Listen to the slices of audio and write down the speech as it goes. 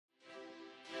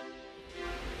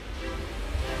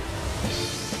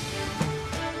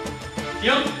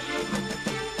Jion.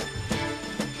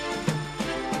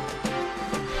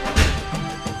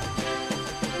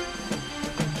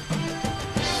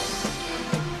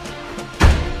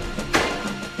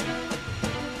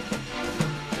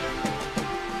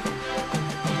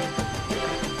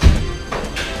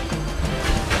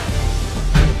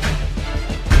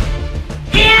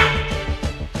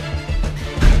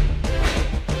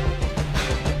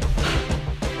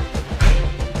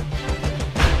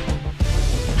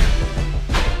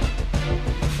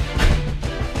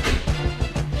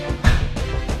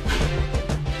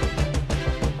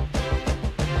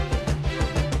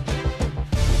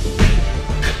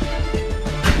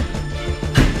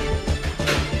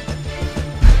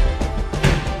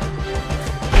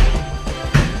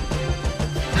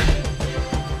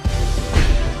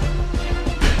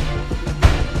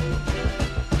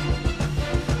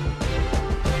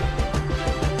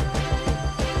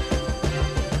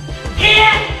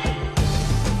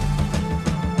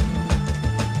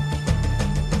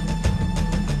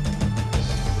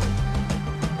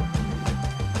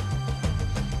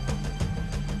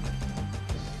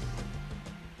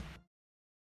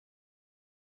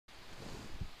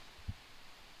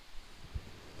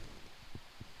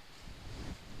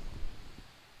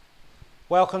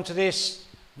 Welcome to this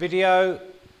video,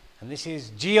 and this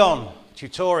is Jion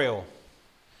tutorial.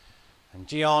 And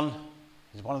Jion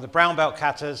is one of the brown belt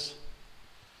katas.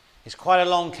 It's quite a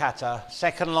long kata,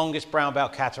 second longest brown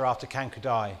belt kata after Kanku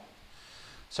Dai.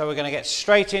 So we're going to get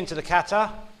straight into the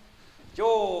kata.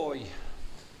 Yoi.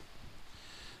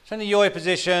 So in the yoi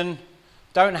position,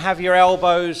 don't have your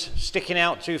elbows sticking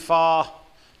out too far.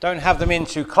 Don't have them in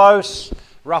too close,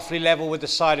 roughly level with the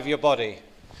side of your body.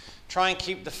 Try and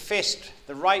keep the fist,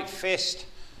 the right fist,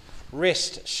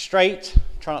 wrist straight.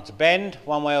 Try not to bend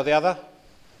one way or the other.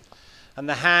 And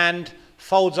the hand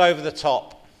folds over the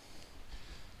top.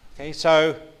 Okay,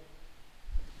 so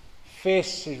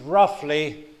fist is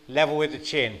roughly level with the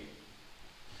chin.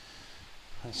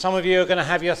 And some of you are going to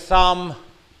have your thumb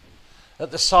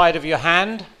at the side of your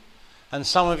hand. And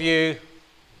some of you,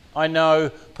 I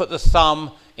know, put the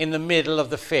thumb in the middle of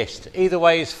the fist. Either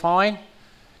way is fine.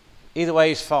 Either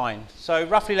way is fine. So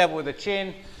roughly level with the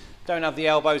chin, don't have the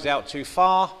elbows out too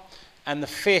far, and the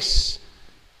fists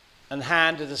and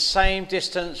hand are the same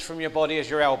distance from your body as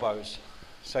your elbows.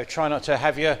 So try not to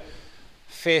have your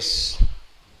fists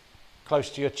close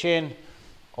to your chin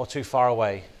or too far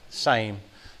away. Same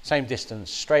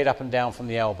distance, straight up and down from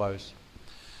the elbows.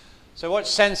 So watch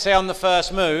Sensei on the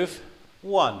first move.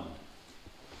 1.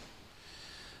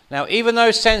 Now even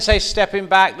though Sensei's stepping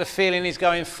back, the feeling is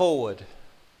going forward.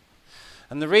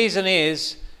 And the reason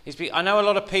is I know a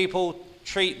lot of people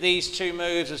treat these two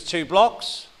moves as two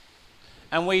blocks,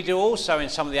 and we do also in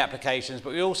some of the applications,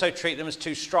 but we also treat them as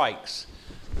two strikes.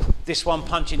 This one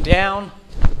punching down,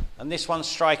 and this one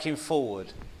striking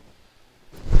forward.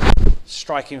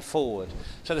 Striking forward.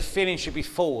 So the feeling should be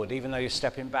forward, even though you're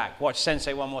stepping back. Watch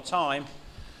Sensei one more time.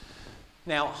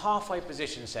 Now, halfway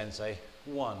position, Sensei.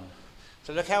 1.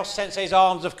 So look how Sensei's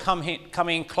arms have come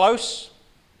in close.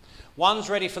 One's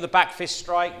ready for the back fist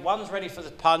strike, one's ready for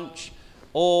the punch,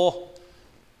 or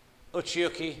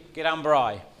Uchiuki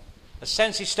Girambarai. As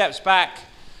Sensei steps back,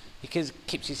 he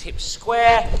keeps his hips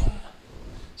square,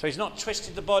 so he's not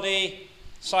twisted the body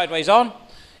sideways on.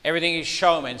 Everything is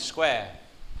shomen, square.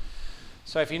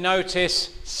 So if you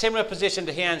notice, similar position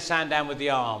to Heian Sandan with the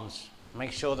arms.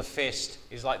 Make sure the fist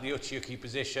is like the Uchiuki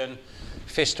position,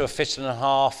 fist to a fist and a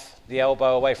half, the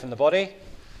elbow away from the body.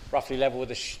 Roughly level with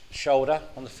the shoulder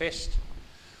on the fist.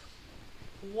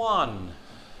 1.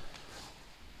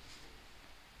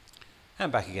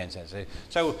 And back again, Sensei.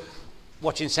 So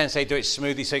watching Sensei do it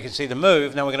smoothly so you can see the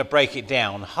move. Now we're going to break it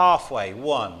down. Halfway.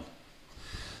 1.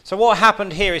 So what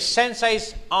happened here is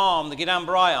Sensei's arm, the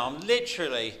Girambarai arm,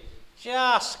 literally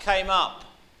just came up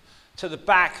to the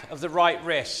back of the right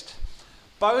wrist.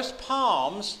 Both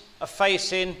palms are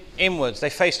facing inwards. They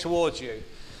face towards you.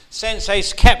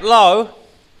 Sensei's kept low.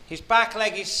 His back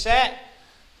leg is set.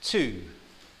 2.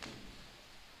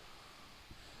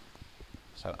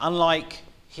 So unlike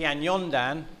Heian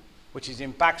Yondan, which is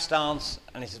in back stance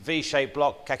and it's a V-shaped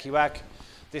block, kakiwak,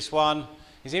 this one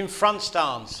is in front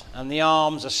stance and the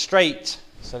arms are straight.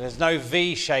 So there's no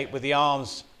V shape with the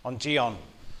arms on Jion.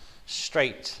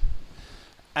 Straight.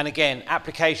 And again,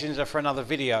 applications are for another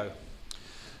video.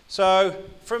 So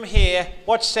from here,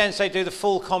 watch Sensei do the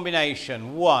full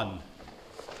combination. 1.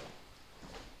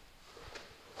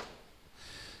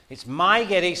 It's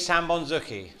Maigeri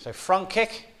Sanbonzuki. So front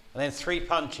kick and then 3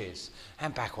 punches.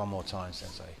 And back one more time,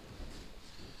 Sensei.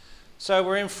 So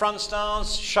we're in front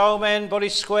stance, shomen, body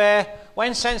square.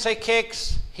 When sensei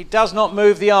kicks, he does not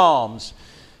move the arms.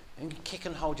 And kick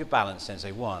and hold your balance,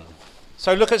 sensei. 1.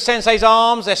 So look at sensei's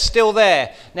arms, they're still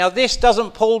there. Now this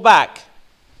doesn't pull back.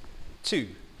 2.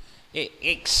 It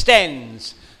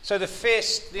extends. So the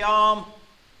fist, the arm,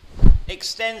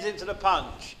 extends into the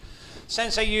punch.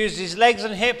 Sensei uses his legs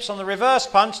and hips on the reverse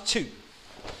punch. 2.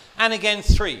 And again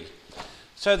 3.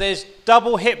 So there's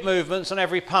double hip movements on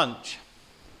every punch,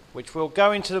 which we'll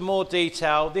go into the more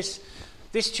detail. This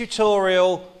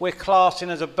tutorial we're classing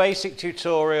as a basic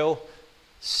tutorial,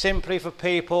 simply for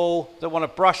people that want to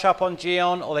brush up on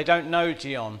Jion or they don't know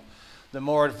Jion. The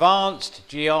more advanced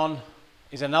Jion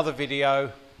is another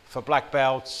video for black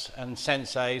belts and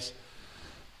senseis.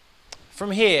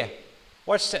 From here,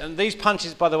 watch, these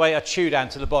punches, by the way, are chudan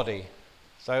to the body.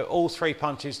 So all 3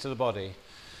 punches to the body.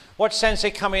 Watch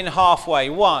sensei come in halfway.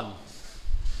 1.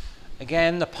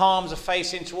 Again, the palms are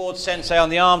facing towards sensei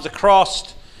and the arms are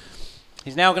crossed.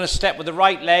 He's now going to step with the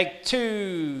right leg.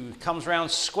 2. Comes round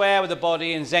square with the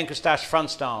body in zenkutsu front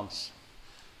stance.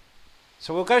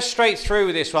 So we'll go straight through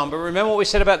with this one, but remember what we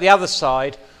said about the other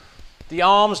side. The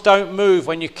arms don't move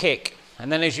when you kick.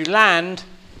 And then as you land,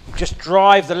 just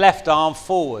drive the left arm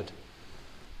forward.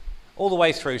 All the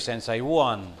way through, sensei.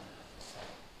 1.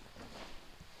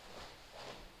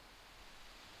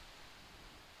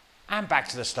 And back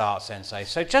to the start, sensei.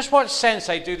 So just watch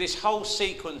sensei do this whole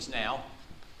sequence now.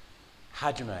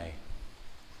 Hajime.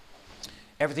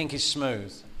 Everything is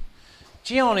smooth.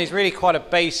 Jion is really quite a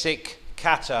basic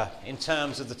kata in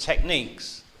terms of the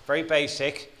techniques. Very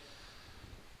basic.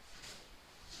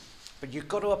 But you've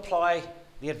got to apply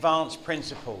the advanced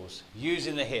principles,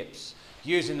 using the hips,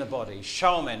 using the body,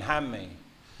 shomen, hanmi.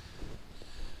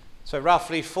 So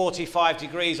roughly 45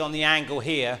 degrees on the angle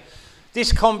here.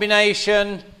 This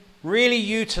combination really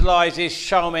utilizes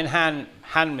shomen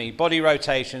hanmi, body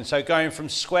rotation, so going from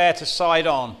square to side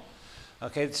on.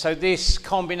 Okay, so this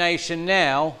combination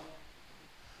now,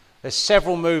 there's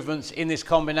several movements in this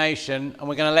combination, and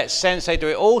we're going to let sensei do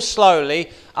it all slowly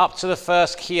up to the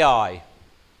first kiai.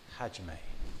 Hajime.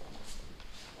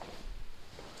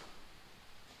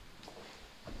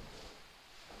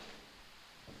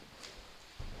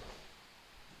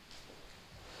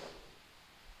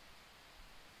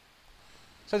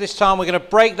 So this time we're going to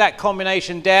break that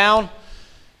combination down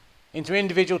into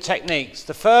individual techniques.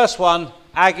 The first one,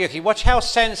 agyuki. Watch how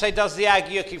sensei does the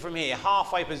agyuki from here.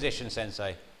 Halfway position,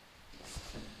 sensei.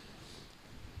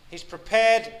 He's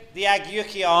prepared the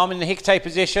agyuki arm in the hikite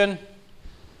position,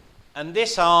 and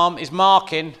this arm is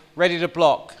marking, ready to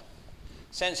block.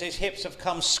 Sensei's hips have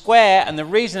come square, and the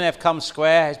reason they've come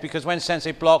square is because when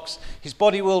sensei blocks, his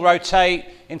body will rotate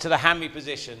into the Hanmi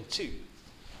position. 2.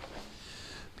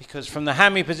 Because from the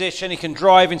Hanmi position, he can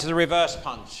drive into the reverse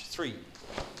punch. 3.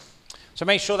 So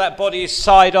make sure that body is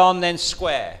side on, then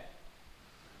square.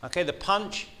 Okay, the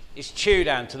punch is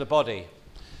chudan to the body.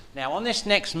 Now on this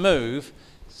next move,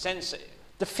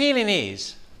 the feeling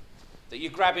is that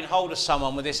you're grabbing hold of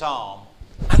someone with this arm,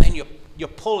 and then you're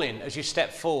pulling as you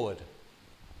step forward.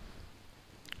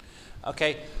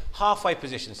 Okay, halfway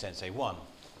position, sensei. 1.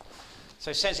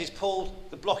 So sensei's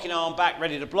pulled the blocking arm back,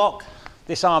 ready to block.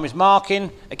 This arm is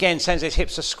marking. Again, sensei's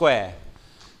hips are square.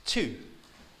 2.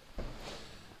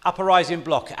 Upper rising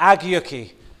block,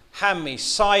 agyuki, hanmi,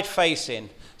 side facing.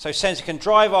 So sensei can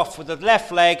drive off with the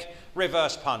left leg,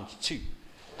 reverse punch. 2.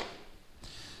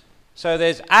 So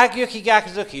there's agyuki,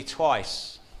 gakuzuki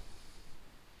twice.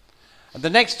 And the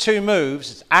next 2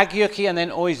 moves, it's agyuki and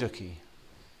then oizuki.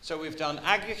 So we've done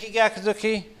agyuki,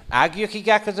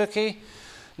 gakuzuki.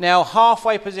 Now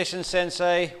halfway position,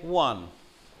 sensei. 1.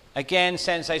 Again,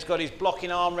 sensei's got his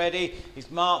blocking arm ready. He's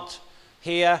marked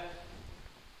here.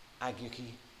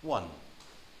 Agyuki, 1.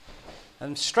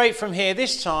 And straight from here,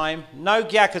 this time, no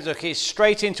gyakuzuki,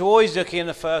 straight into oizuki in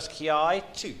the first kiai.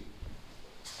 2.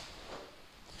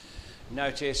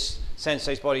 Notice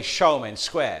sensei's body shomen,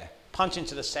 square. Punch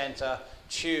into the center,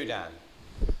 chudan.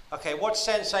 Okay, watch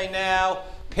sensei now.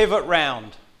 Pivot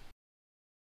round.